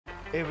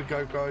Here we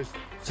go, guys.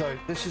 So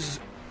this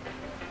is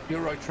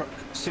Euro Truck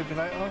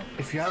Simulator.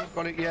 If you haven't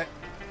got it yet,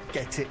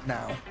 get it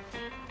now.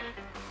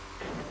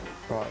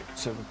 Right,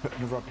 so we're putting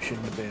the rubbish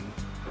in the bin.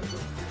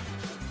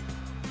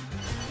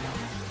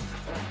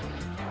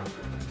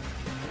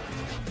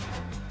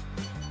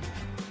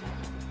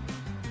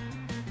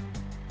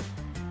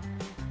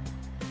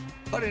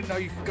 I didn't know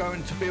you could go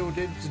into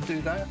buildings and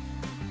do that.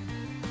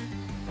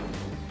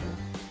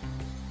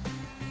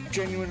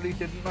 Genuinely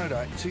didn't know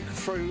that. So you could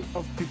throw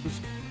other people's...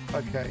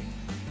 Okay.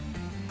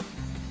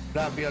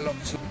 That'd be a lot...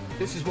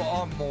 This is what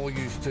I'm more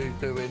used to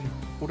doing.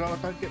 Although I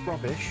don't get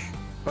rubbish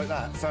like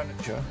that,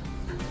 furniture.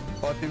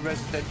 I do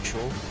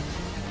residential.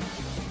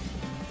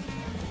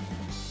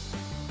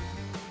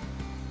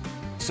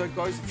 So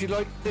guys, if you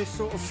like this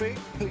sort of thing,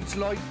 please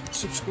like,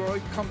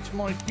 subscribe, come to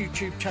my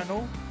YouTube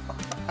channel,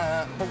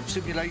 Bolt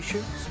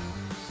Simulations,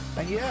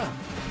 and yeah,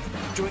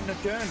 join the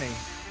journey.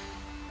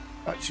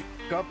 Actually,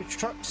 Garbage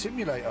Truck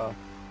Simulator.